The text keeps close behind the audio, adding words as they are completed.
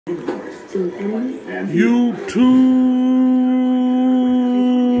YouTube.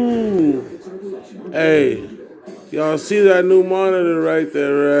 Hey, y'all see that new monitor right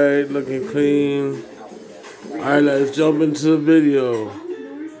there, right? Looking clean. Alright, let's jump into the video.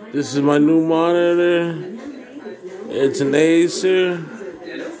 This is my new monitor. It's an Acer.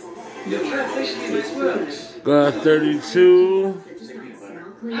 Got 32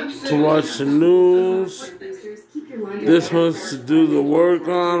 to watch the news. This one's to do the work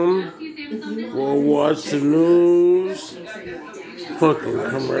on them. We'll watch the news. Fucking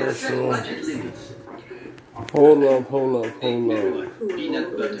commercial. Hold up.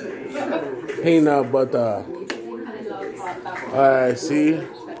 Peanut butter. Alright, see?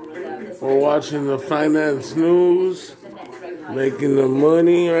 We're watching the finance news. Making the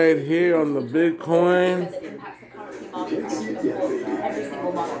money right here on the Bitcoin.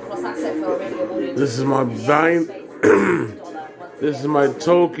 This is my this is my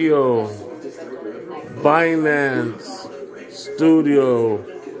Tokyo Binance Studio.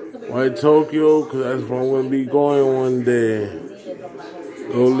 Why Tokyo? Because that's where I'm going to be going one day.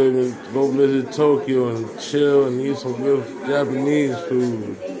 Go visit Tokyo and chill and eat some good Japanese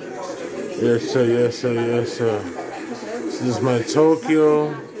food. Yes sir. This is my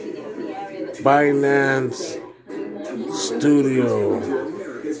Tokyo Binance Studio.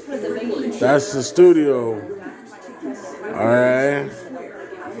 That's the studio. Alright.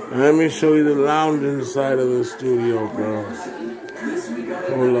 Let me show you the lounge inside of the studio, bro.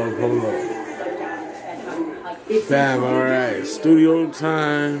 Hold up. Bam, alright. Studio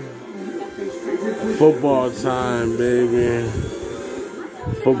time. Football time, baby.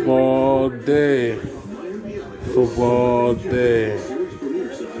 Football day.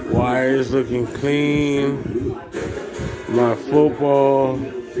 Wires looking clean. My football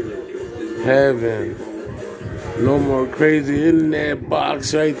heaven. No more crazy internet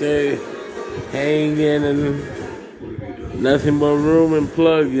box right there hanging and nothing but room and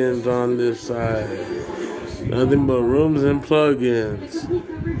plugins on this side. Nothing but rooms and plugins.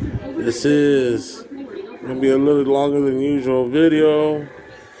 This is gonna be a little longer than usual video.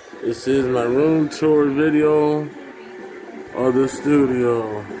 This is my room tour video of the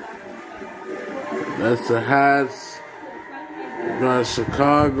studio. That's the hats. Got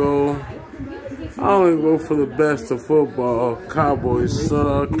Chicago. I only go for the best of football. Cowboys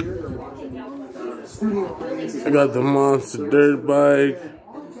suck. I got the Monster Dirt Bike,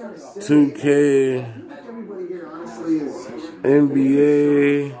 2K,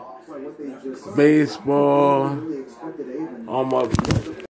 NBA, baseball, all my